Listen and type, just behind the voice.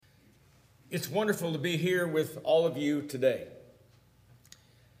It's wonderful to be here with all of you today.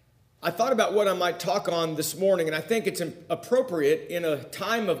 I thought about what I might talk on this morning, and I think it's appropriate in a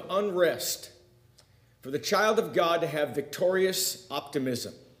time of unrest for the child of God to have victorious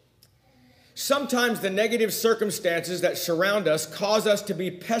optimism. Sometimes the negative circumstances that surround us cause us to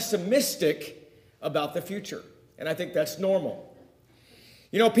be pessimistic about the future, and I think that's normal.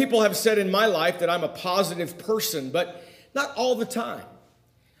 You know, people have said in my life that I'm a positive person, but not all the time.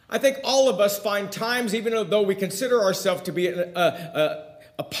 I think all of us find times, even though we consider ourselves to be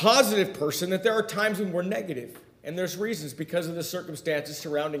a positive person, that there are times when we're negative. And there's reasons because of the circumstances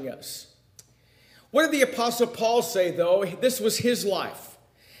surrounding us. What did the Apostle Paul say, though? This was his life.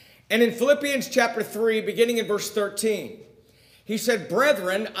 And in Philippians chapter 3, beginning in verse 13, he said,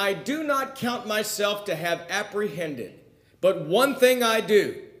 "Brethren, I do not count myself to have apprehended, but one thing I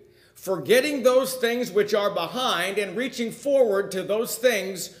do, forgetting those things which are behind and reaching forward to those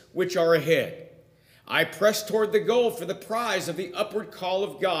things which are ahead. I press toward the goal for the prize of the upward call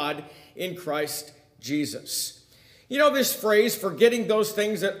of God in Christ Jesus." You know, this phrase, forgetting those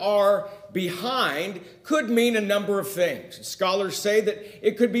things that are behind, could mean a number of things. Scholars say that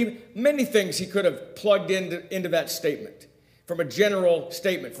it could be many things he could have plugged into that statement from a general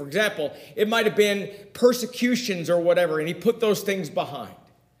statement. For example, it might have been persecutions or whatever, and he put those things behind.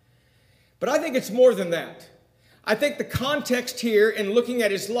 But I think it's more than that. I think the context here in looking at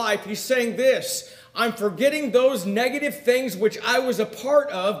his life, he's saying this: I'm forgetting those negative things which I was a part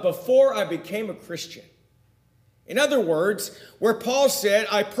of before I became a Christian. In other words, where Paul said,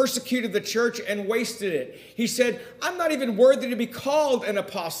 I persecuted the church and wasted it, he said, I'm not even worthy to be called an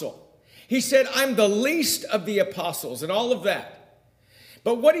apostle. He said, I'm the least of the apostles and all of that.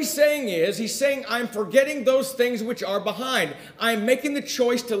 But what he's saying, I'm forgetting those things which are behind. I'm making the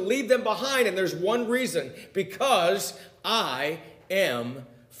choice to leave them behind, and there's one reason: because I am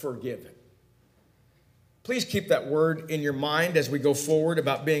forgiven. Please keep that word in your mind as we go forward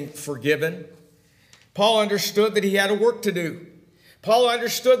about being forgiven. Paul understood that he had a work to do. Paul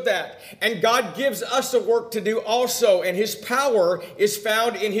understood that. And God gives us a work to do also, and his power is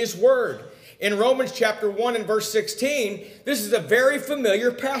found in his word. In Romans chapter 1 and verse 16, this is a very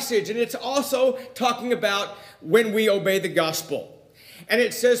familiar passage, and it's also talking about when we obey the gospel. And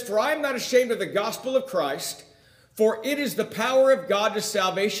it says, "For I am not ashamed of the gospel of Christ, for it is the power of God to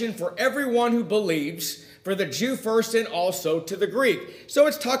salvation for everyone who believes, for the Jew first and also to the Greek." So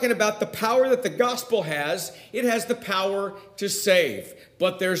it's talking about the power that the gospel has. It has the power to save,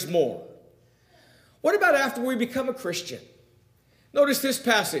 but there's more. What about after we become a Christian? Notice this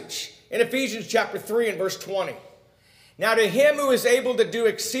passage in Ephesians chapter 3 and verse 20. "Now to him who is able to do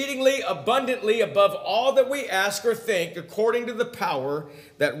exceedingly abundantly above all that we ask or think, according to the power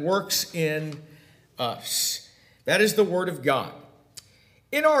that works in us." That is the word of God.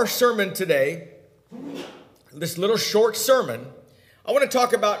 In our sermon today, this little short sermon, I want to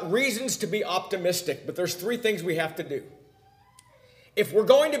talk about reasons to be optimistic, but there's three things we have to do. If we're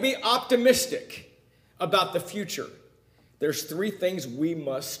going to be optimistic about the future, there's three things we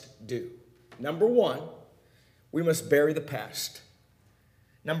must do. Number one, we must bury the past.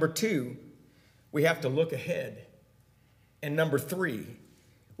 Number two, we have to look ahead. And number three,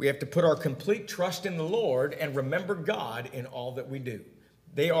 we have to put our complete trust in the Lord and remember God in all that we do.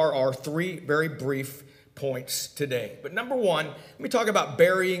 They are our three very brief points today. But number one, let me talk about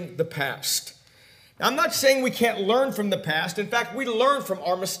burying the past. Now, I'm not saying we can't learn from the past. In fact, we learn from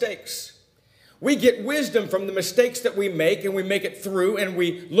our mistakes. We get wisdom from the mistakes that we make, and we make it through, and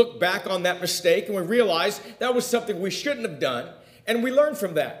we look back on that mistake, and we realize that was something we shouldn't have done, and we learn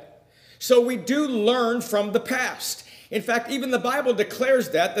from that. So we do learn from the past. In fact, even the Bible declares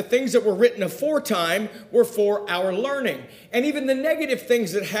that the things that were written aforetime were for our learning. And even the negative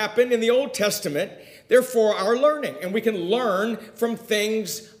things that happened in the Old Testament, they're for our learning, and we can learn from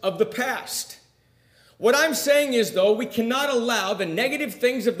things of the past. What I'm saying is, though, we cannot allow the negative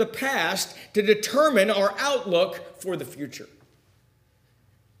things of the past to determine our outlook for the future.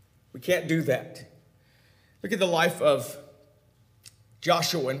 We can't do that. Look at the life of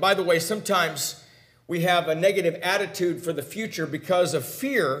Joshua. And by the way, sometimes we have a negative attitude for the future because of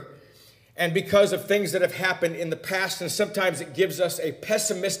fear and because of things that have happened in the past, and sometimes it gives us a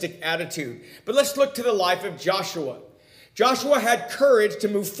pessimistic attitude. But let's look to the life of Joshua. Joshua had courage to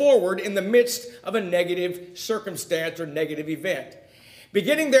move forward in the midst of a negative circumstance or negative event.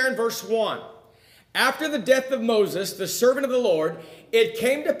 Beginning there in verse 1, "After the death of Moses, the servant of the Lord, it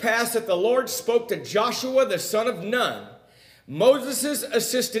came to pass that the Lord spoke to Joshua the son of Nun, Moses'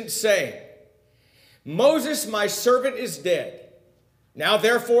 assistant, saying, Moses, my servant, is dead. Now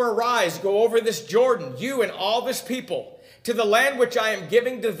therefore arise, go over this Jordan, you and all this people, to the land which I am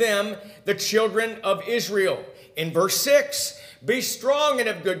giving to them, the children of Israel. In verse 6, be strong and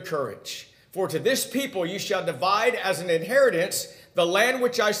of good courage, for to this people you shall divide as an inheritance the land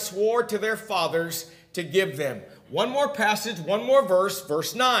which I swore to their fathers to give them. One more passage, one more verse,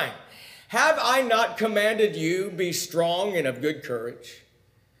 verse 9. Have I not commanded you, be strong and of good courage?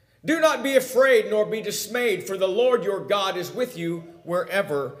 Do not be afraid nor be dismayed, for the Lord your God is with you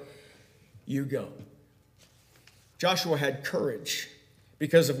wherever you go. Joshua had courage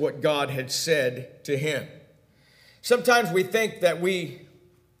because of what God had said to him. Sometimes we think that we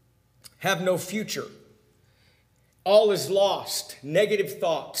have no future. All is lost, negative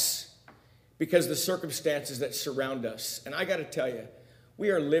thoughts, because of the circumstances that surround us. And I got to tell you, we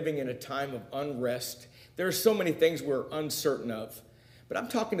are living in a time of unrest. There are so many things we're uncertain of. But I'm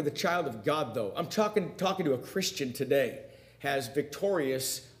talking to the child of God, though. I'm talking to a Christian today, has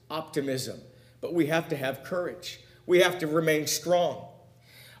victorious optimism. But we have to have courage. We have to remain strong.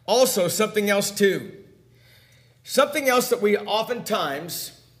 Also, something else too. Something else that we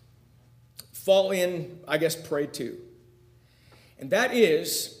oftentimes fall in, prey to. And that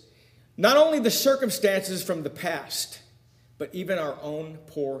is not only the circumstances from the past, but even our own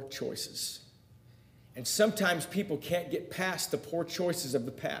poor choices. And sometimes people can't get past the poor choices of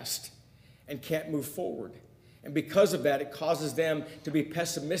the past and can't move forward. And because of that, it causes them to be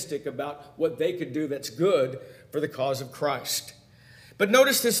pessimistic about what they could do that's good for the cause of Christ. But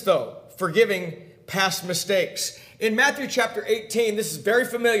notice this, though, forgiving past mistakes. In Matthew chapter 18, this is very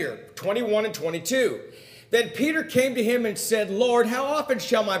familiar, 21 and 22. Then Peter came to him and said, Lord, how often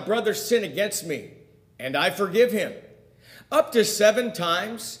shall my brother sin against me, and I forgive him? Up to 7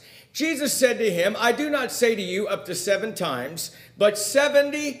 times? Jesus said to him, I do not say to you up to 7 times, but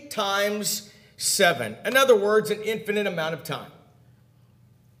 70 times 7. In other words, an infinite amount of time.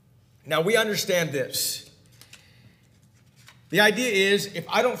 Now, we understand this. The idea is, if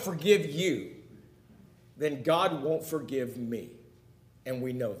I don't forgive you, then God won't forgive me. And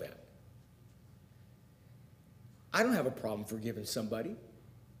we know that. I don't have a problem forgiving somebody.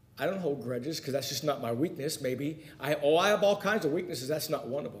 I don't hold grudges because that's just not my weakness. Maybe I have all kinds of weaknesses. That's not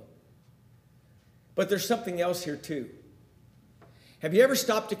one of them. But there's something else here too. Have you ever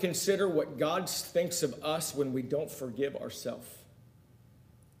stopped to consider what God thinks of us when we don't forgive ourselves?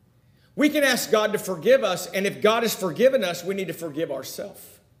 We can ask God to forgive us, and if God has forgiven us, we need to forgive ourselves.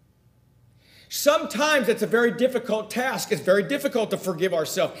 Sometimes it's a very difficult task. It's very difficult to forgive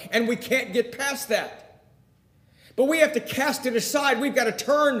ourselves, and we can't get past that. But we have to cast it aside. We've got to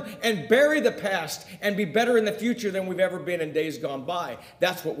turn and bury the past and be better in the future than we've ever been in days gone by.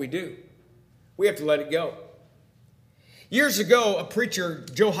 That's what we do. We have to let it go. Years ago, a preacher,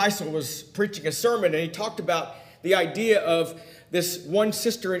 Joe Heisel, was preaching a sermon, and he talked about the idea of this one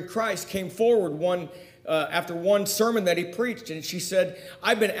sister in Christ came forward after one sermon that he preached, and she said,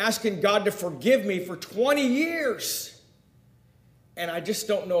 I've been asking God to forgive me for 20 years, and I just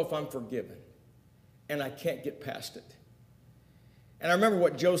don't know if I'm forgiven, and I can't get past it. And I remember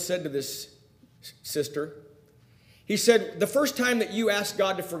what Joe said to this sister. He said, the first time that you asked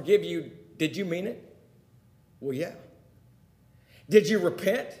God to forgive you, did you mean it? Well, yeah. Did you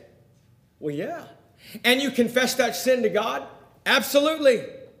repent? Well, yeah. And you confessed that sin to God? Absolutely.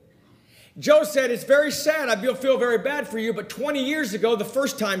 Joe said, it's very sad. I feel very bad for you, but 20 years ago, the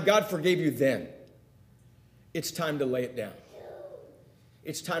first time, God forgave you then. It's time to lay it down.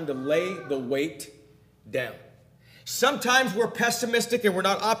 It's time to lay the weight down. Sometimes we're pessimistic and we're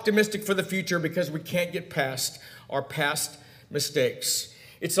not optimistic for the future because we can't get past our past mistakes.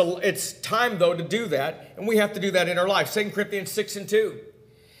 It's time, though, to do that, and we have to do that in our life. 2 Corinthians 6 and 2.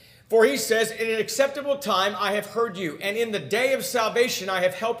 For he says, in an acceptable time I have heard you, and in the day of salvation I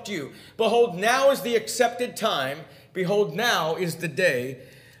have helped you. Behold, now is the accepted time. Behold, now is the day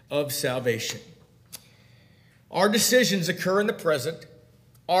of salvation. Our decisions occur in the present.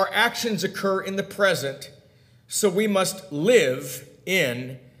 Our actions occur in the present. So we must live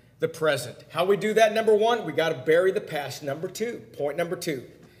in the present. How we do that? Number 1, we got to bury the past. Point number 2,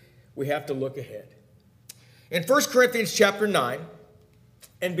 we have to look ahead. In 1 Corinthians chapter 9,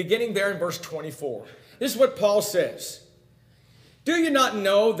 and beginning there in verse 24, this is what Paul says. Do you not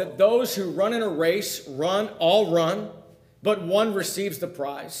know that those who run in a race all run, but one receives the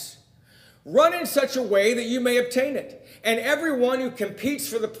prize? Run in such a way that you may obtain it. And everyone who competes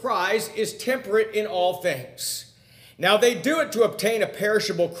for the prize is temperate in all things. Now they do it to obtain a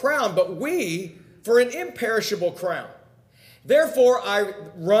perishable crown, but we for an imperishable crown. Therefore I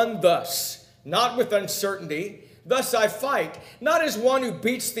run thus, not with uncertainty. Thus I fight, not as one who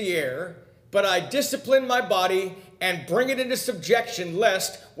beats the air, but I discipline my body and bring it into subjection,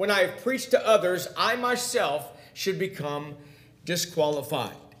 lest when I have preached to others, I myself should become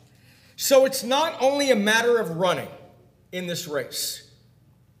disqualified. So it's not only a matter of running in this race.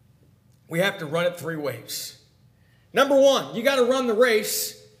 We have to run it three ways. Number one, you got to run the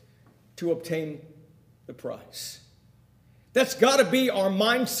race to obtain the prize. That's got to be our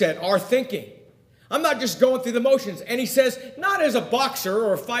mindset, our thinking. I'm not just going through the motions. And he says, not as a boxer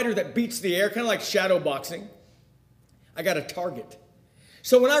or a fighter that beats the air, kind of like shadow boxing. I got a target.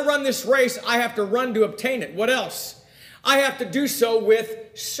 So when I run this race, I have to run to obtain it. What else? I have to do so with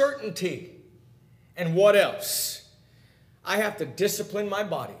certainty. And what else? I have to discipline my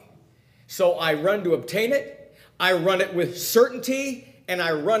body. So I run to obtain it, I run it with certainty, and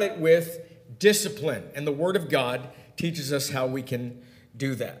I run it with discipline. And the Word of God teaches us how we can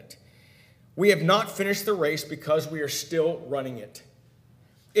do that. We have not finished the race because we are still running it.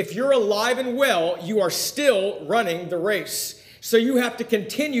 If you're alive and well, you are still running the race. So you have to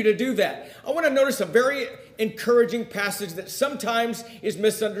continue to do that. I want to notice a very encouraging passage that sometimes is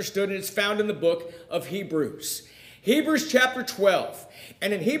misunderstood, and it's found in the book of Hebrews. Hebrews chapter 12.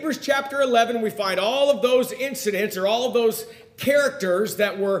 And in Hebrews chapter 11, we find all of those incidents or all of those characters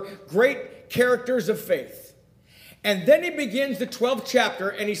that were great characters of faith. And then he begins the 12th chapter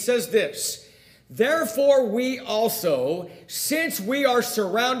and he says this, therefore we also, since we are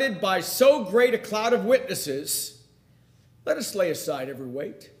surrounded by so great a cloud of witnesses, let us lay aside every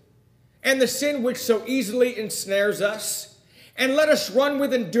weight and the sin which so easily ensnares us, and let us run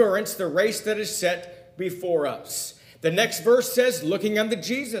with endurance the race that is set before us. The next verse says, looking unto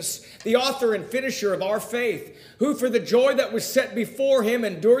Jesus, the author and finisher of our faith, who for the joy that was set before him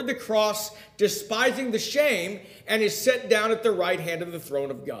endured the cross, despising the shame, and is set down at the right hand of the throne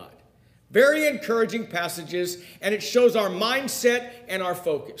of God. Very encouraging passages, and it shows our mindset and our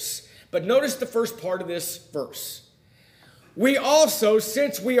focus. But notice the first part of this verse. We also,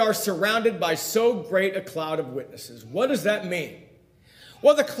 since we are surrounded by so great a cloud of witnesses. What does that mean?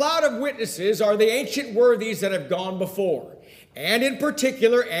 Well, the cloud of witnesses are the ancient worthies that have gone before. And in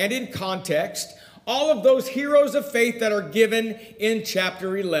particular, and in context, all of those heroes of faith that are given in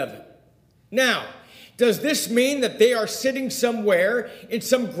chapter 11. Now, does this mean that they are sitting somewhere in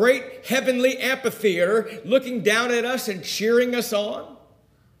some great heavenly amphitheater looking down at us and cheering us on?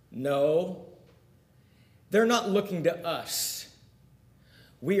 No. They're not looking to us.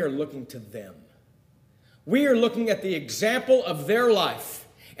 We are looking to them. We are looking at the example of their life.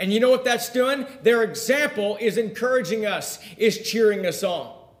 And you know what that's doing? Their example is encouraging us, is cheering us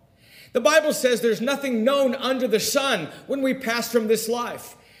on. The Bible says there's nothing known under the sun when we pass from this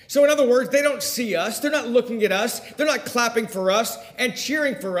life. So in other words, they don't see us. They're not looking at us. They're not clapping for us and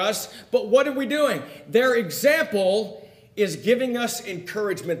cheering for us. But what are we doing? Their example is giving us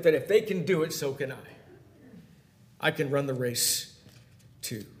encouragement that if they can do it, so can I. I can run the race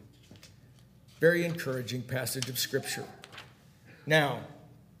too. Very encouraging passage of Scripture. Now,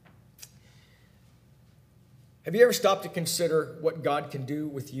 have you ever stopped to consider what God can do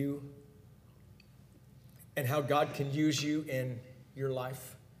with you and how God can use you in your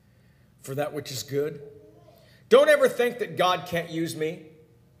life for that which is good? Don't ever think that God can't use me.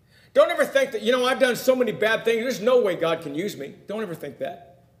 Don't ever think that, I've done so many bad things, there's no way God can use me. Don't ever think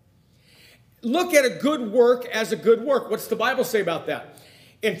that. Look at a good work as a good work. What's the Bible say about that?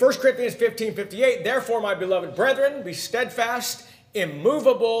 In 1 Corinthians 15:58, therefore, my beloved brethren, be steadfast,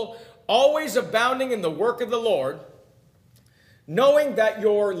 immovable, always abounding in the work of the Lord, knowing that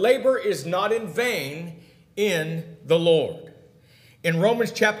your labor is not in vain in the Lord. In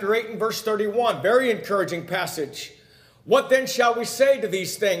Romans chapter 8 and verse 31, very encouraging passage. What then shall we say to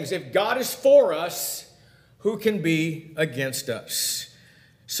these things? If God is for us, who can be against us?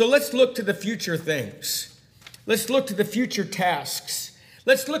 So let's look to the future things. Let's look to the future tasks.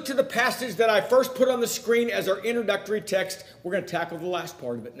 Let's look to the passage that I first put on the screen as our introductory text. We're going to tackle the last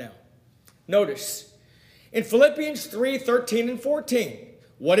part of it now. Notice, in Philippians 3:13 and 14,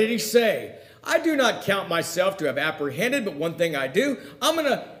 what did he say? I do not count myself to have apprehended, but one thing I do, I'm going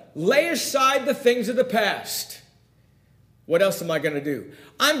to lay aside the things of the past. What else am I going to do?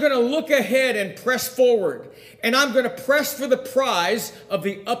 I'm going to look ahead and press forward. And I'm going to press for the prize of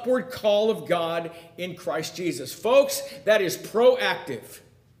the upward call of God in Christ Jesus. Folks, that is proactive.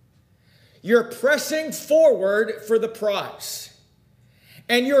 You're pressing forward for the prize.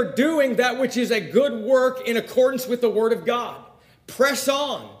 And you're doing that which is a good work in accordance with the Word of God. Press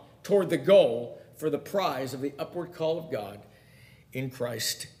on toward the goal for the prize of the upward call of God in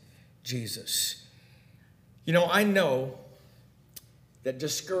Christ Jesus. I know that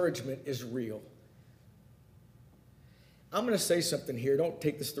discouragement is real. I'm going to say something here. Don't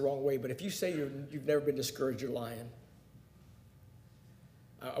take this the wrong way, but if you say you've never been discouraged, you're lying.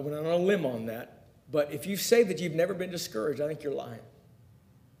 I went on a limb on that, But if you say that you've never been discouraged, I think you're lying.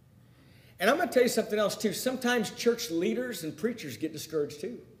 And I'm going to tell you something else too. Sometimes church leaders and preachers get discouraged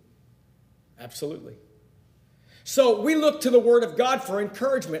too. Absolutely. So we look to the Word of God for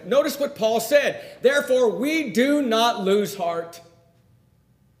encouragement. Notice what Paul said. Therefore, we do not lose heart.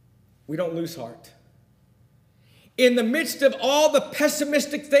 We don't lose heart. In the midst of all the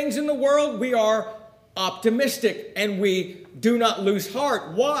pessimistic things in the world, we are optimistic and we do not lose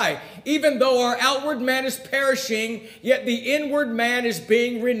heart. Why? Even though our outward man is perishing, yet the inward man is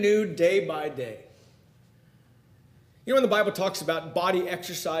being renewed day by day. You know when the Bible talks about body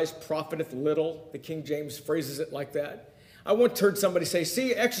exercise profiteth little, the King James phrases it like that. I once heard somebody say,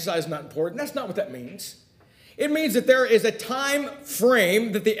 see, exercise is not important. That's not what that means. It means that there is a time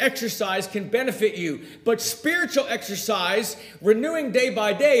frame that the exercise can benefit you. But spiritual exercise, renewing day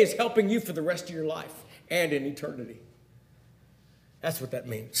by day, is helping you for the rest of your life and in eternity. That's what that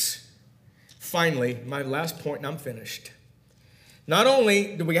means. Finally, my last point, and I'm finished. Not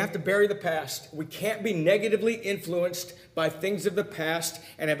only do we have to bury the past, we can't be negatively influenced by things of the past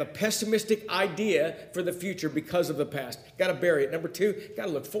and have a pessimistic idea for the future because of the past. Got to bury it. Number two, got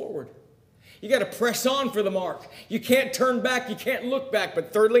to look forward. You got to press on for the mark. You can't turn back. You can't look back.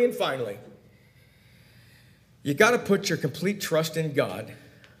 But thirdly and finally, you got to put your complete trust in God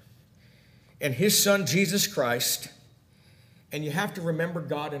and His Son, Jesus Christ, and you have to remember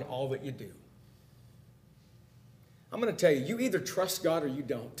God in all that you do. I'm going to tell you, you either trust God or you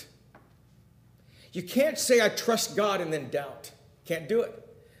don't. You can't say, I trust God and then doubt. Can't do it.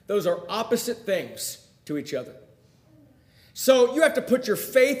 Those are opposite things to each other. So you have to put your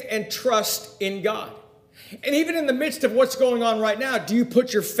faith and trust in God. And even in the midst of what's going on right now, do you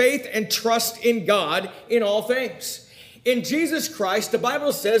put your faith and trust in God in all things? In Jesus Christ, the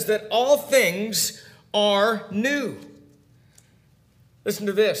Bible says that all things are new. Listen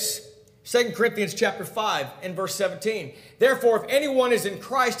to this. 2 Corinthians chapter 5 and verse 17. Therefore, if anyone is in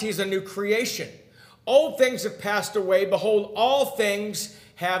Christ, he is a new creation. Old things have passed away. Behold, all things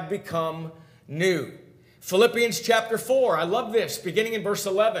have become new. Philippians chapter 4. I love this, beginning in verse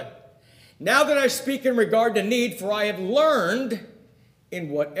 11. Now that I speak in regard to need, for I have learned in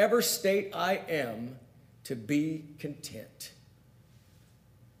whatever state I am to be content.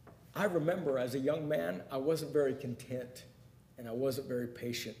 I remember as a young man, I wasn't very content and I wasn't very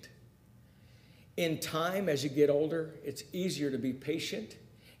patient. In time, as you get older, it's easier to be patient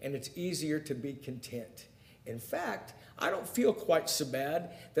and it's easier to be content. In fact, I don't feel quite so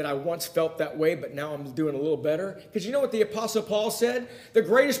bad that I once felt that way, but now I'm doing a little better. Because you know what the Apostle Paul said? The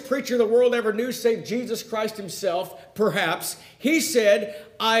greatest preacher the world ever knew, save Jesus Christ himself, perhaps. He said,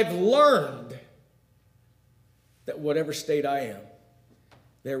 I've learned that whatever state I am,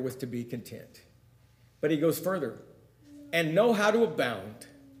 therewith to be content. But he goes further, and know how to abound.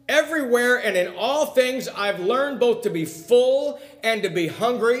 Everywhere and in all things I've learned both to be full and to be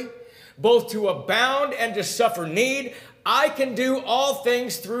hungry, both to abound and to suffer need. I can do all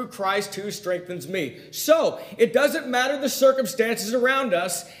things through Christ who strengthens me. So it doesn't matter the circumstances around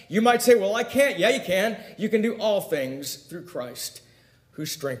us. You might say, well, I can't. Yeah, you can. You can do all things through Christ who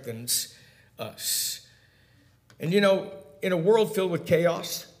strengthens us. And you know, in a world filled with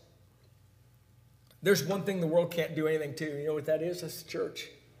chaos, there's one thing the world can't do anything to. You know what that is? That's the church.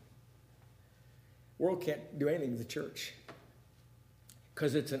 The world can't do anything to the church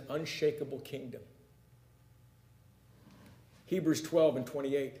because it's an unshakable kingdom. Hebrews 12 and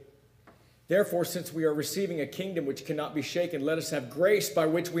 28. Therefore, since we are receiving a kingdom which cannot be shaken, let us have grace by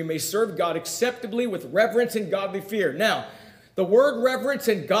which we may serve God acceptably with reverence and godly fear. Now, the word reverence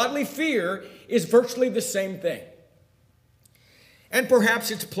and godly fear is virtually the same thing. And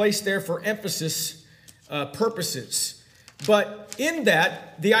perhaps it's placed there for emphasis purposes. But in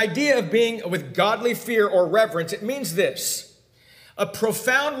that, the idea of being with godly fear or reverence, it means this: a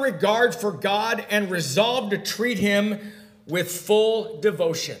profound regard for God and resolve to treat Him with full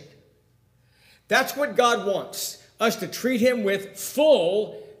devotion. That's what God wants, us to treat Him with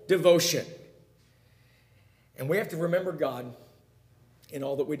full devotion. And we have to remember God in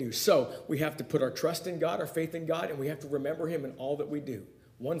all that we do. So we have to put our trust in God, our faith in God, and we have to remember Him in all that we do.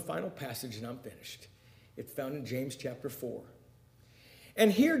 One final passage and I'm finished. It's found in James chapter 4.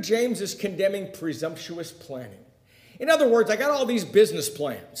 And here James is condemning presumptuous planning. In other words, I got all these business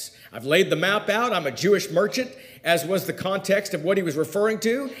plans. I've laid the map out. I'm a Jewish merchant, as was the context of what he was referring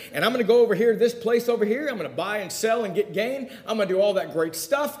to. And I'm going to go over here to this place over here. I'm going to buy and sell and get gain. I'm going to do all that great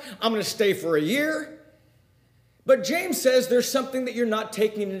stuff. I'm going to stay for a year. But James says there's something that you're not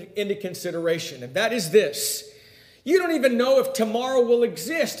taking into consideration, and that is this. You don't even know if tomorrow will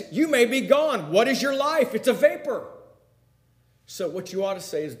exist. You may be gone. What is your life? It's a vapor. So what you ought to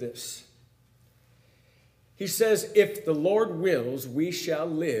say is this: He says, if the Lord wills, we shall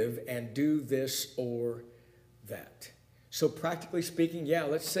live and do this or that. So practically speaking, yeah,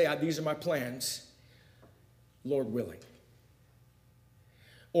 let's say these are my plans, Lord willing.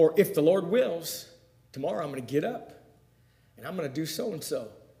 Or if the Lord wills, tomorrow I'm going to get up and I'm going to do so-and-so,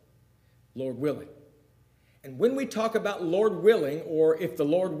 Lord willing. And when we talk about Lord willing, or if the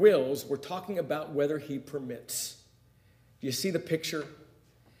Lord wills, we're talking about whether he permits. Do you see the picture?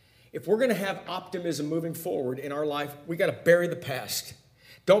 If we're going to have optimism moving forward in our life, we got to bury the past.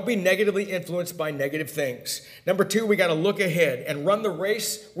 Don't be negatively influenced by negative things. Number 2, we got to look ahead and run the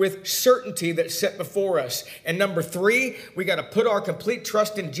race with certainty that's set before us. And number 3, we got to put our complete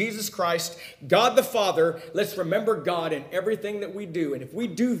trust in Jesus Christ, God the Father. Let's remember God in everything that we do. And if we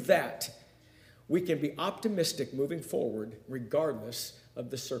do that, we can be optimistic moving forward regardless of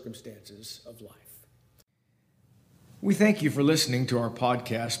the circumstances of life. We thank you for listening to our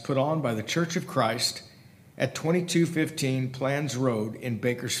podcast put on by the Church of Christ at 2215 Plans Road in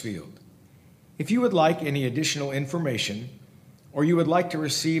Bakersfield. If you would like any additional information, or you would like to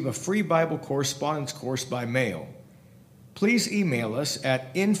receive a free Bible correspondence course by mail, please email us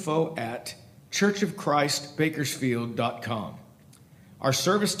at info@churchofchristbakersfield.com. Our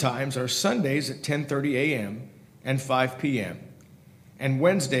service times are Sundays at 10:30 a.m. and 5 p.m., and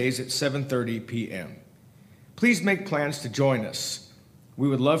Wednesdays at 7:30 p.m. Please make plans to join us. We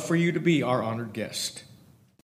would love for you to be our honored guest.